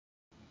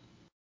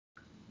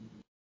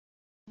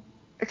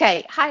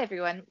Okay, hi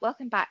everyone.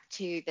 Welcome back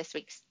to this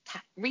week's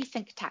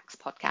Rethink Tax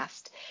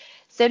podcast.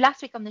 So,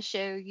 last week on the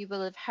show, you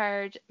will have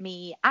heard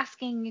me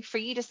asking for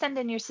you to send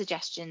in your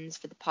suggestions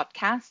for the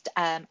podcast.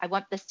 I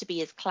want this to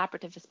be as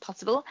collaborative as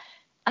possible,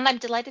 and I'm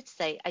delighted to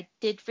say I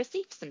did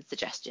receive some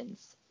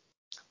suggestions.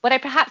 What I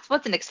perhaps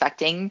wasn't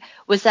expecting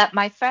was that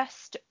my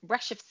first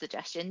rush of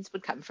suggestions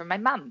would come from my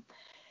mum.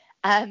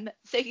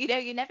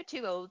 You're never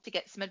too old to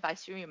get some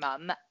advice from your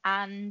mum.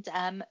 And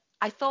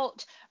I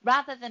thought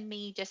rather than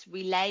me just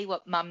relay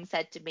what mum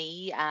said to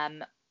me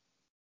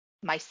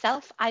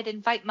myself, I'd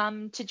invite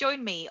mum to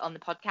join me on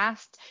the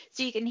podcast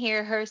so you can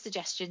hear her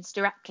suggestions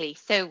directly.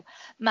 So,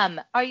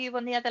 mum, are you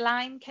on the other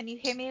line? Can you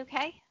hear me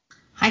okay?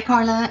 Hi,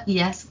 Carla.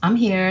 Yes, I'm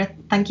here.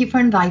 Thank you for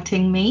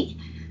inviting me.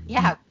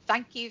 Yeah,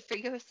 thank you for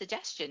your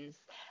suggestions.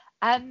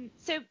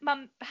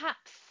 Mum,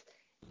 perhaps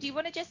do you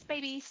want to just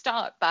maybe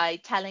start by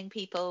telling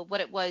people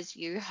what it was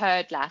you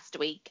heard last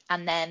week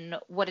and then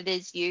what it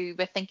is you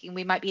were thinking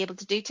we might be able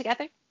to do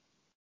together?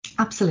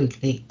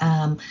 Absolutely.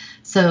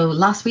 So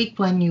last week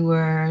when you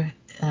were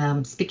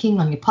speaking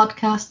on your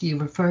podcast, you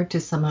referred to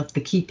some of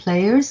the key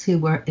players who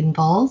were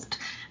involved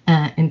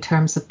in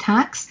terms of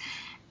tax.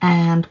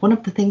 And one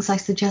of the things I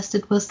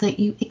suggested was that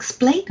you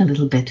explain a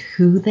little bit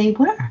who they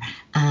were,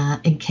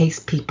 in case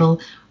people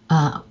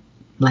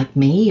like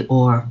me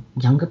or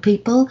younger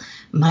people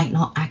might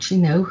not actually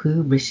know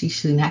who Rishi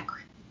Sunak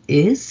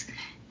is.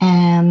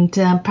 And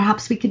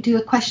perhaps we could do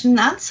a question and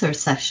answer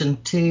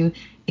session to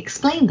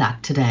explain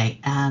that today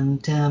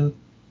and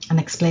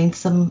explain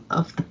some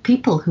of the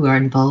people who are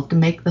involved and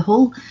make the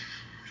whole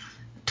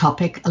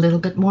topic a little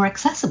bit more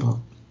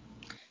accessible.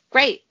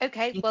 Great.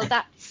 Okay. Well,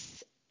 Yeah.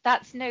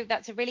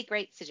 that's a really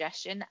great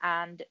suggestion,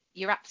 and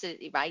you're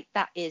absolutely right.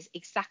 That is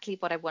exactly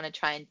what I want to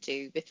try and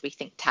do with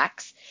Rethink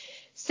Tax.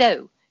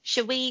 So,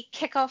 shall we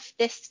kick off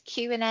this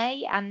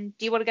Q&A? And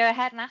do you want to go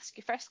ahead and ask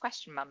your first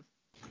question, Mum?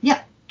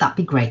 Yeah, that'd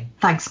be great.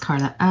 Thanks,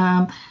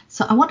 Carla.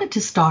 So I wanted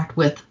to start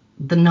with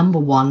the number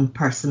one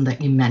person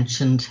that you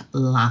mentioned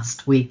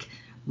last week,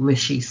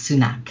 Rishi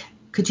Sunak.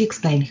 Could you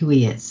explain who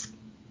he is?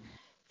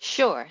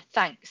 Sure,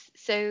 thanks.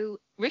 So,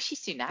 Rishi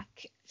Sunak,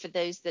 for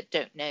those that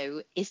don't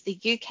know, is the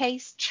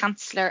UK's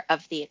Chancellor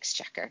of the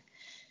Exchequer.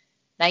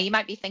 Now, you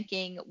might be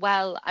thinking,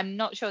 well, I'm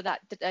not sure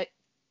that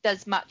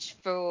does much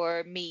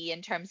for me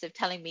in terms of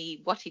telling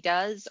me what he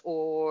does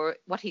or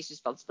what he's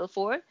responsible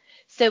for.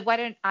 So, why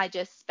don't I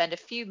just spend a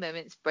few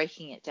moments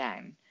breaking it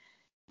down?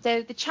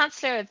 So, the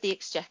Chancellor of the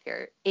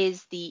Exchequer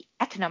is the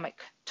economic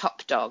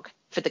top dog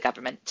for the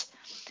government.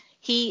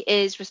 He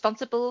is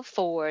responsible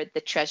for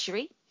the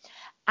Treasury,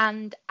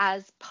 and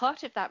as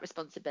part of that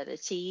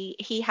responsibility,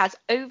 he has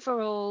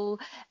overall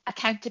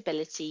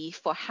accountability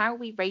for how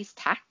we raise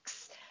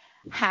tax,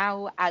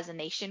 how as a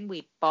nation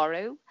we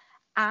borrow,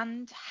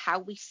 and how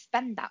we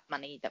spend that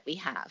money that we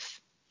have.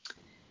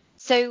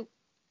 So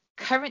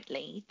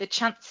currently, the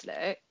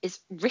Chancellor is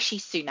Rishi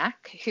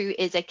Sunak, who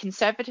is a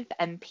Conservative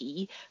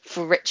MP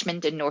for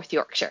Richmond in North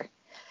Yorkshire.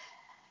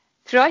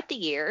 Throughout the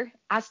year,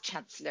 as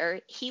Chancellor,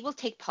 he will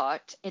take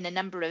part in a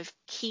number of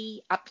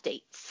key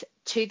updates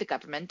to the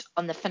government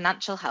on the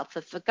financial health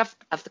of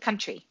the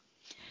country.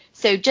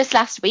 So just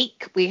last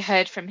week, we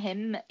heard from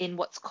him in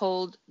what's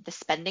called the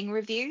spending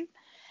review.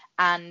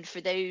 And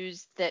for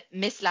those that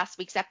missed last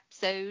week's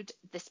episode,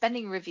 the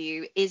spending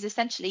review is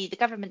essentially the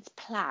government's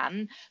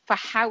plan for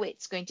how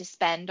it's going to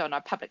spend on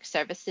our public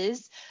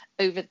services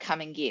over the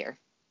coming year.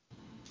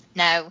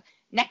 Now,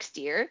 next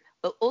year,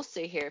 we'll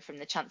also hear from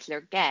the Chancellor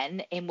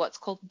again in what's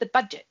called the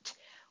budget,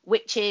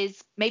 which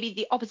is maybe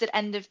the opposite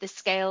end of the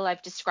scale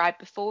I've described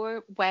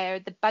before, where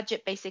the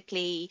budget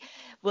basically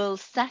will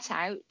set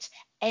out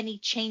any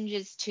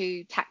changes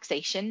to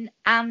taxation,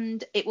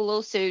 and it will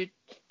also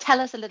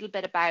tell us a little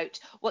bit about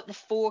what the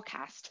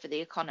forecast for the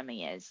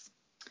economy is.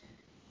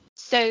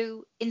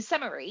 So, in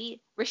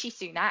summary, Rishi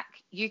Sunak,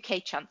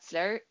 UK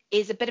Chancellor,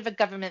 is a bit of a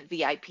government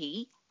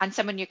VIP and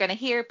someone you're going to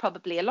hear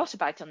probably a lot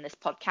about on this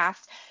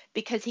podcast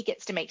because he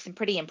gets to make some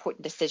pretty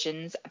important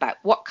decisions about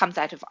what comes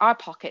out of our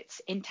pockets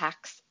in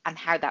tax and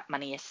how that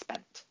money is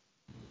spent.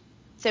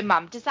 So,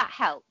 Mum, does that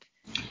help?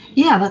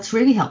 Yeah, that's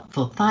really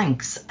helpful.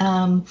 Thanks.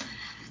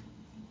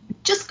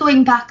 Just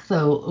going back,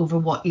 though, over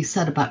what you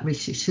said about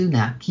Rishi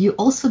Sunak, you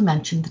also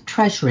mentioned the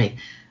Treasury.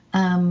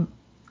 Um,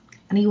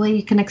 any way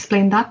you can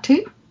explain that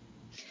too?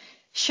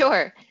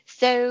 Sure.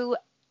 So,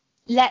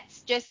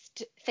 let's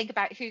just think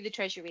about who the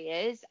Treasury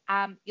is.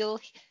 You'll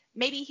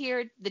maybe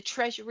hear the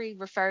Treasury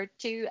referred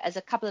to as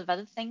a couple of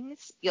other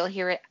things. You'll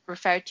hear it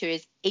referred to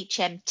as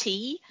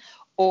HMT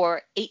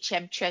or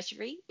HM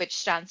Treasury, which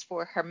stands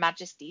for Her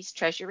Majesty's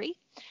Treasury.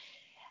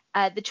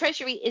 The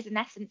Treasury is, in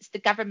essence, the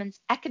government's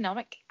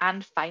economic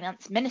and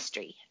finance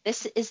ministry.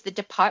 This is the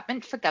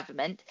department for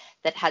government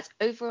that has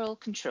overall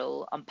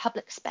control on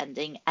public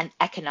spending and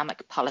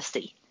economic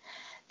policy.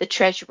 The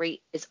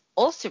Treasury is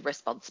also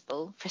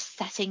responsible for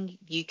setting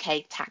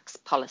UK tax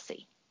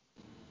policy.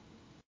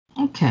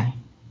 Okay.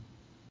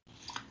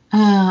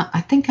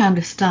 I think I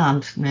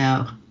understand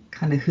now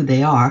kind of who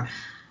they are.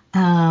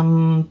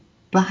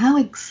 But how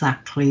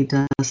exactly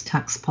does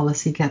tax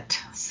policy get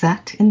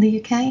set in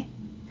the UK?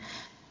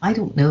 I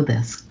don't know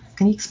this.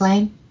 Can you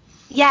explain?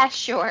 Yeah,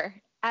 sure.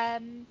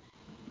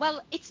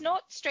 Well, it's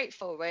not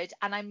straightforward,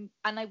 and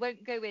I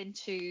won't go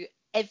into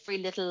every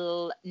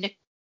little nook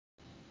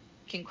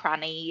and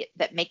cranny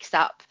that makes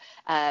up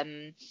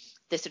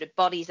the sort of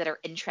bodies that are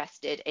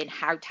interested in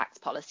how tax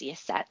policy is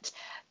set.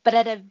 But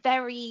at a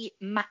very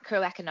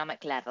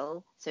macroeconomic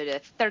level, so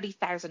the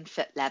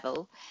 30,000-foot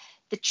level,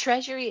 the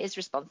Treasury is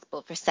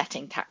responsible for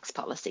setting tax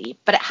policy,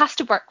 but it has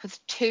to work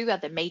with two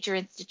other major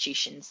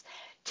institutions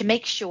to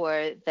make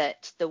sure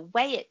that the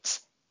way it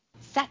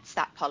sets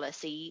that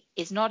policy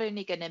is not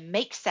only going to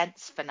make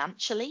sense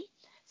financially,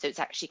 so it's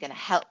actually going to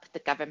help the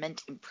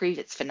government improve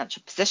its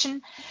financial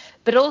position,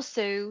 but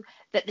also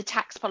that the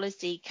tax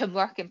policy can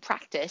work in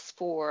practice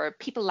for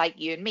people like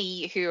you and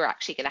me who are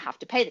actually going to have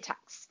to pay the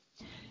tax.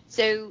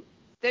 So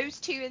those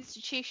two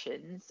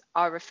institutions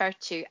are referred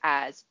to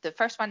as, the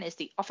first one is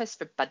the Office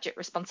for Budget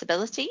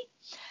Responsibility,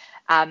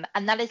 and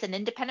that is an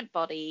independent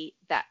body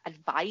that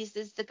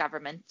advises the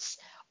government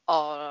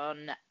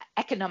on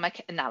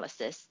economic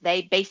analysis.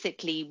 They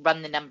basically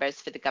run the numbers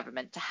for the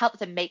government to help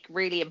them make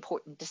really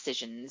important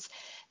decisions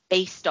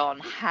based on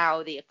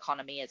how the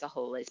economy as a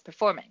whole is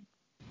performing.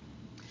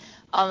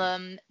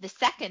 The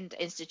second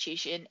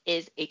institution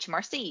is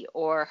HMRC,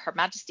 or Her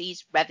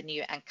Majesty's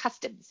Revenue and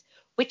Customs,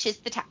 which is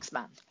the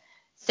taxman.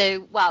 So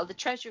while the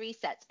Treasury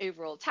sets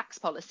overall tax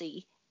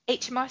policy,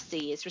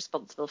 HMRC is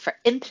responsible for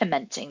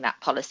implementing that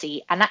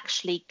policy and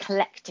actually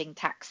collecting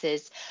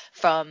taxes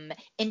from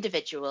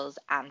individuals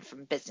and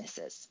from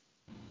businesses.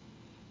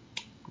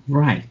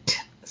 Right.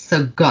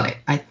 So got it,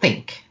 I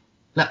think.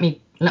 Let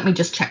me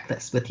just check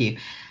this with you.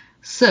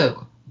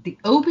 So the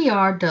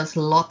OBR does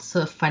lots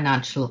of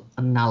financial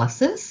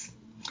analysis,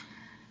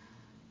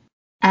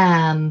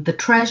 and the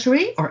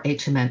Treasury, or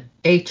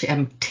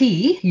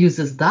HMT,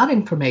 uses that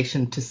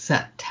information to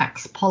set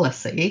tax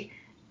policy,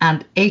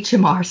 and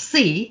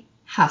HMRC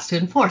has to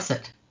enforce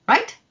it,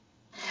 right?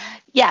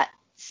 Yeah,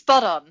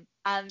 spot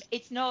on.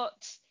 It's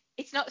not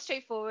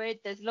straightforward.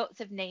 There's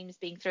lots of names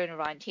being thrown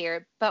around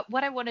here, but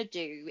what I want to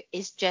do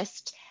is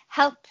just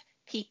help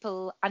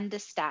people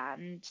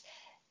understand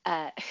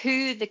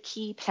who the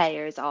key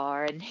players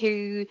are and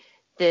who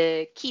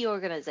the key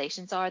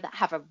organizations are that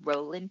have a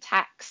role in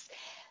tax.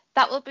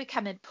 That will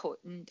become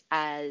important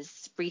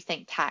as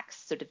Rethink Tax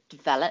sort of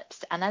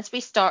develops, and as we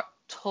start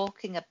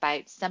talking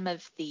about some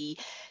of the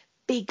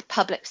big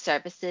public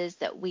services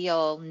that we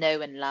all know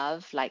and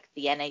love, like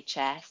the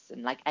NHS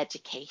and like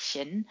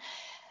education.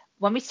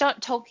 When we start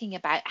talking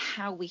about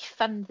how we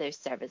fund those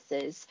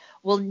services,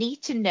 we'll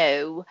need to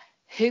know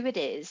who it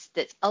is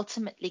that's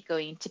ultimately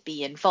going to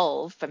be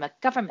involved from a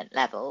government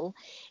level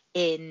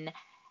in,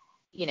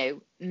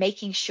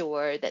 making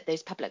sure that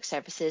those public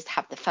services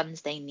have the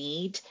funds they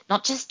need,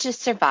 not just to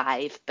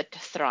survive, but to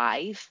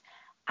thrive.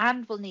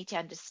 And we'll need to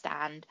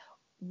understand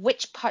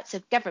which parts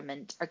of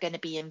government are going to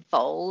be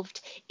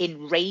involved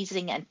in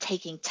raising and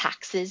taking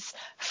taxes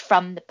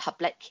from the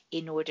public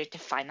in order to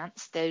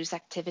finance those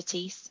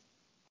activities.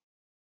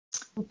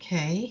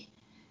 Okay.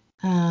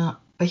 But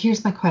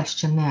here's my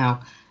question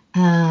now.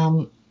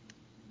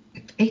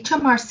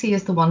 HMRC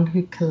is the one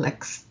who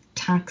collects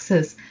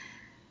taxes,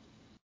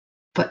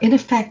 but in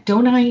effect,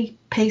 don't I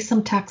pay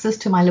some taxes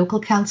to my local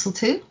council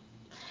too?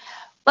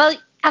 Well,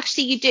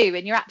 actually, you do,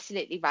 and you're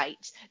absolutely right.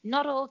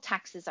 Not all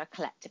taxes are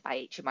collected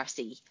by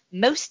HMRC.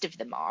 Most of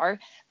them are,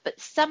 but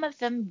some of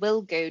them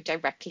will go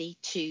directly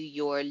to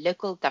your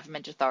local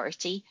government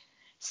authority.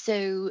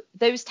 So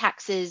those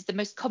taxes, the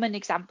most common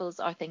examples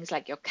are things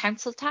like your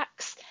council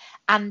tax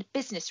and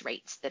business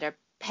rates that are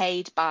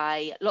paid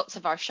by lots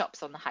of our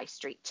shops on the high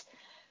street.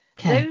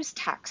 Okay. Those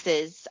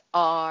taxes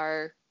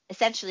are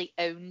essentially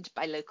owned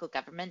by local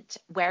government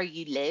where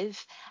you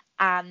live,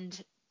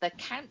 and the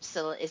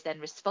council is then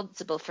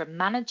responsible for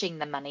managing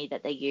the money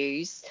that they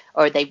use,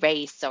 or they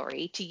raise,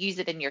 sorry, to use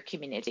it in your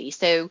community.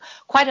 So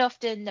quite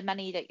often the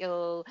money that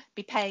you'll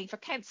be paying for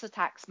council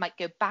tax might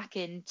go back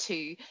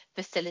into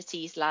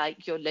facilities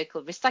like your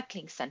local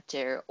recycling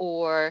centre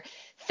or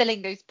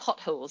filling those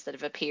potholes that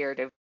have appeared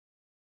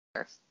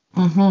over.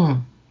 Mm-hmm.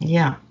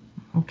 Yeah.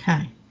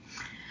 Okay.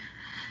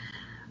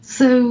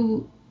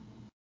 So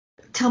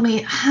tell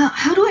me,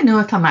 how do I know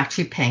if I'm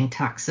actually paying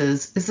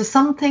taxes? Is there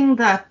something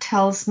that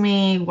tells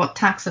me what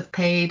tax I've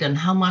paid and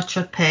how much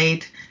I've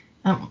paid?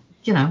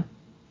 You know.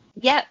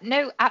 Yeah,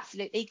 no,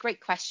 absolutely. Great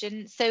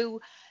question.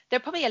 So there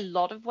are probably a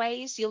lot of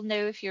ways you'll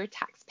know if you're a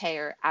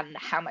taxpayer and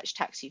how much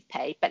tax you've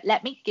paid. But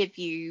let me give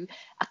you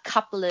a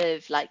couple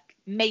of like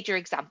major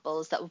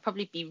examples that will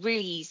probably be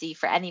really easy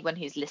for anyone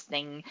who's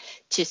listening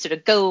to sort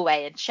of go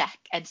away and check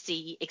and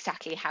see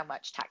exactly how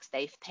much tax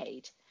they've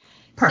paid.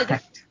 So the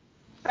Perfect.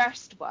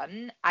 first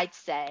one I'd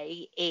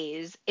say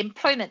is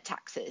employment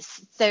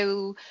taxes.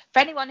 So for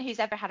anyone who's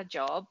ever had a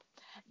job,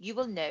 you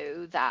will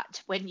know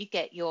that when you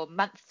get your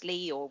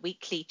monthly or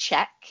weekly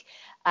check,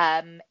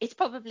 it's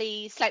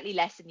probably slightly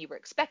less than you were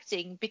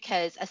expecting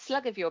because a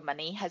slug of your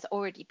money has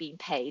already been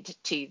paid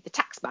to the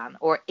taxman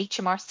or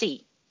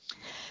HMRC.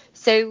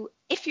 So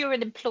if you're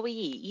an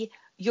employee,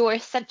 you're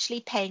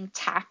essentially paying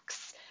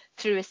tax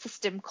through a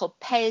system called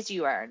pay as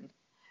you earn.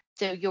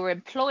 So your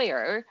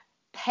employer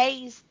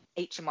pays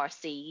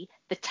HMRC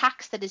the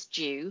tax that is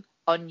due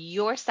on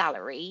your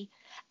salary,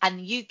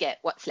 and you get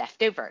what's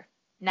left over.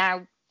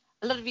 Now,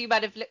 a lot of you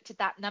might have looked at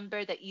that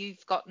number that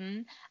you've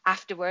gotten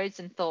afterwards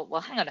and thought,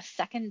 well, hang on a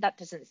second, that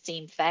doesn't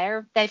seem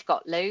fair. They've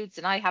got loads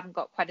and I haven't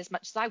got quite as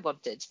much as I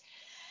wanted.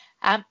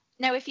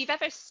 Now, if you've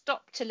ever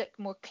stopped to look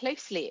more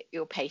closely at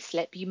your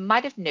payslip, you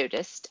might have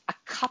noticed a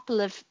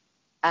couple of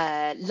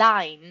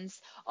lines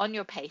on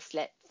your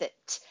payslip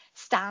that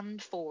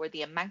stand for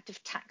the amount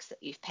of tax that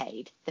you've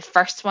paid. The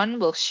first one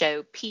will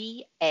show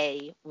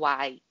PAYE,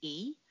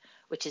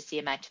 which is the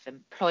amount of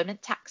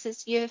employment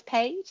taxes you have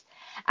paid.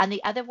 And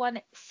the other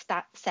one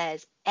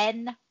says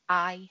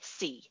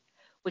NIC,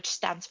 which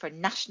stands for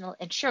National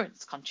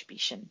Insurance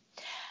Contribution,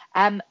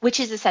 which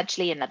is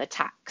essentially another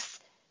tax.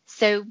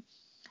 So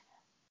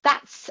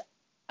that's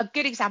a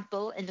good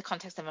example in the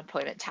context of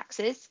employment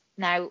taxes.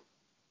 Now,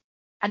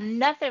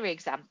 another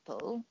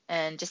example,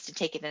 and just to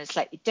take it in a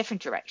slightly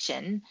different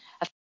direction,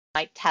 of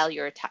might tell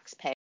you're a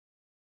taxpayer.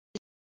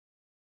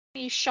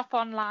 You shop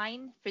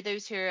online, for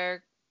those who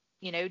are,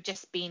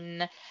 just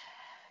been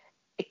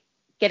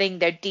getting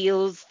their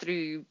deals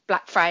through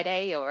Black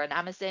Friday or on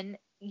Amazon,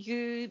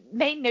 you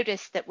may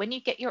notice that when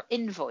you get your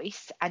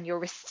invoice and your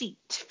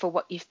receipt for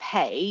what you've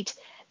paid,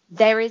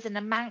 there is an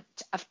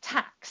amount of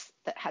tax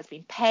that has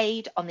been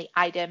paid on the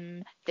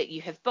item that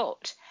you have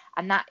bought,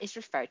 and that is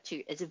referred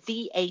to as a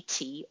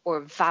VAT, or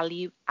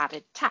value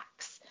added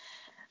tax.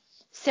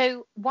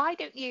 So why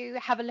don't you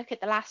have a look at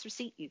the last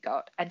receipt you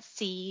got and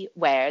see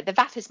where the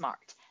VAT is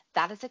marked?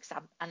 That is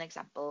an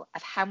example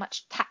of how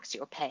much tax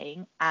you're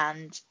paying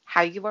and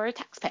how you are a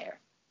taxpayer.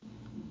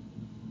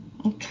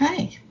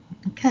 Okay.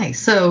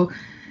 So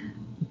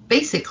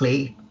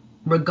basically,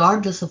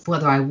 regardless of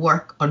whether I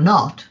work or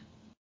not,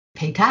 I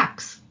pay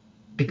tax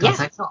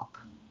because I shop.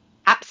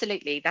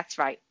 Absolutely, that's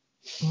right.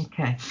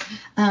 Okay.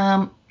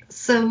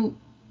 So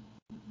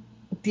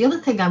the other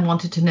thing I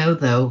wanted to know,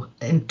 though,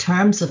 in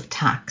terms of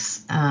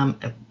tax,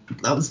 that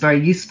was very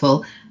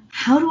useful.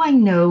 How do I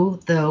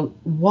know, though,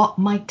 what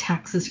my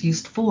tax is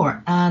used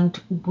for and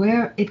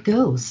where it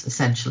goes,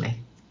 essentially?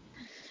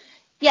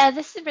 Yeah,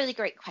 this is a really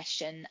great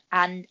question.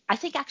 And I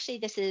think actually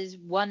this is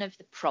one of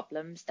the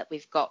problems that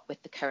we've got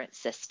with the current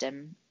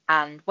system,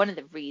 and one of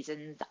the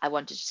reasons I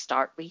wanted to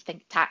start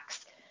Rethink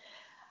Tax.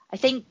 I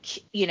think,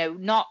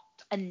 not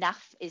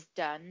enough is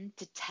done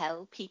to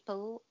tell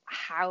people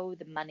how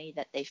the money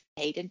that they've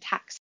paid in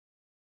tax.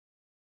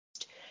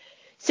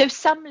 So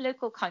some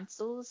local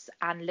councils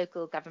and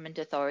local government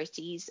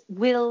authorities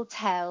will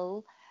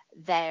tell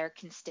their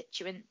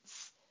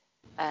constituents,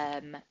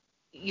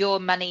 your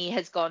money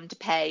has gone to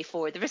pay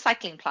for the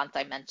recycling plant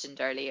I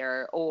mentioned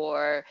earlier,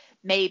 or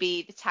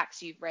maybe the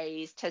tax you've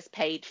raised has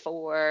paid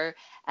for,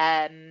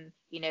 the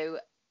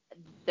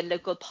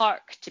local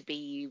park to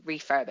be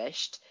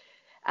refurbished.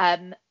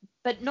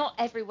 But not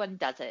everyone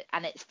does it,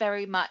 and it's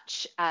very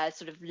much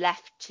sort of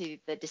left to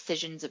the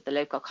decisions of the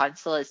local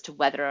council as to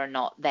whether or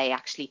not they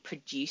actually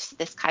produce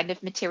this kind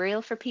of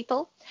material for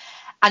people.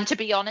 And to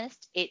be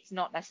honest, it's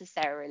not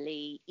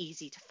necessarily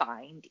easy to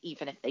find,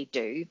 even if they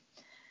do.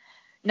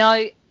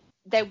 Now,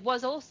 there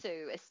was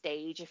also a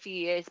stage a few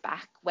years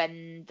back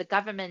when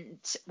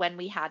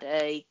we had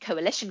a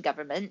coalition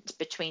government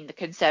between the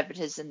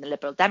Conservatives and the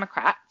Liberal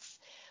Democrats,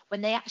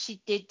 when they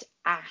actually did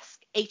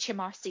ask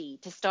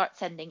HMRC to start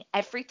sending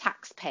every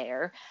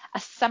taxpayer a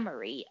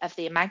summary of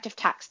the amount of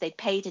tax they'd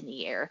paid in the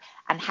year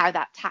and how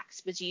that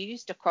tax was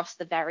used across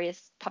the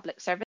various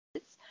public services.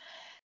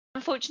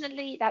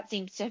 Unfortunately, that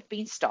seems to have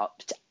been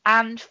stopped.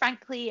 And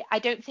frankly, I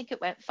don't think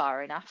it went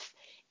far enough.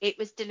 It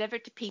was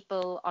delivered to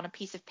people on a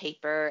piece of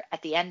paper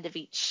at the end of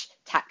each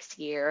tax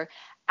year.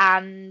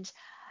 And,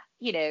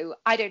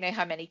 I don't know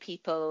how many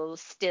people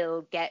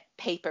still get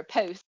paper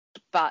post,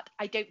 but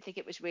I don't think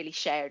it was really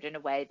shared in a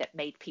way that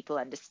made people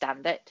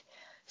understand it.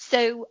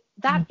 So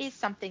that is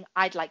something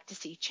I'd like to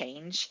see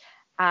change.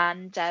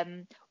 And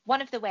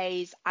one of the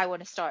ways I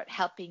want to start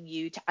helping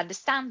you to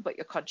understand what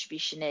your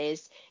contribution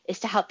is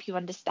to help you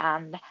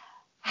understand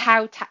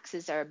how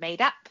taxes are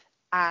made up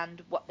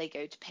and what they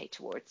go to pay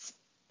towards.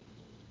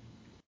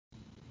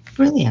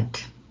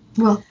 Brilliant.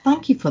 Well,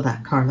 thank you for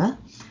that, Carla.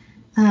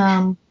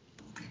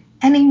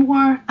 Any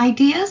more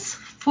ideas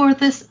for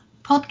this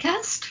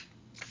podcast?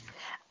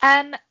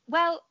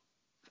 Well,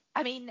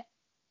 I mean,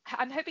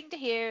 I'm hoping to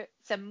hear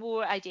some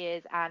more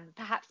ideas, and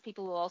perhaps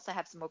people will also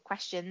have some more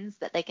questions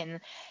that they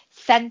can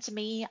send to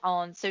me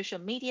on social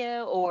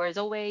media, or as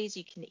always,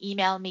 you can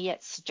email me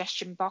at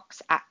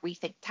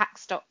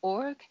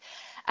suggestionbox@rethinktax.org.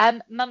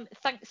 Mum,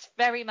 thanks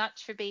very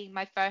much for being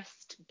my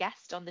first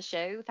guest on the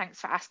show. Thanks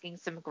for asking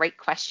some great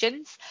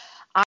questions.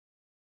 I've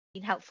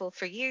been helpful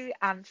for you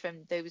and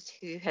from those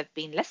who have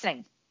been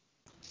listening.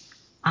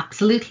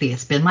 Absolutely.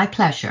 It's been my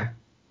pleasure.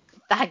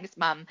 Thanks,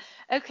 Mum.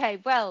 Okay,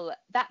 well,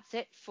 that's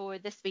it for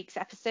this week's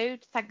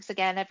episode. Thanks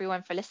again,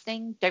 everyone, for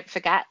listening. Don't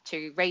forget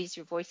to raise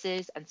your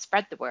voices and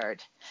spread the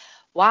word.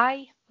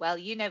 Why? Well,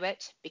 you know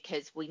it,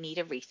 because we need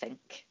a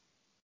rethink.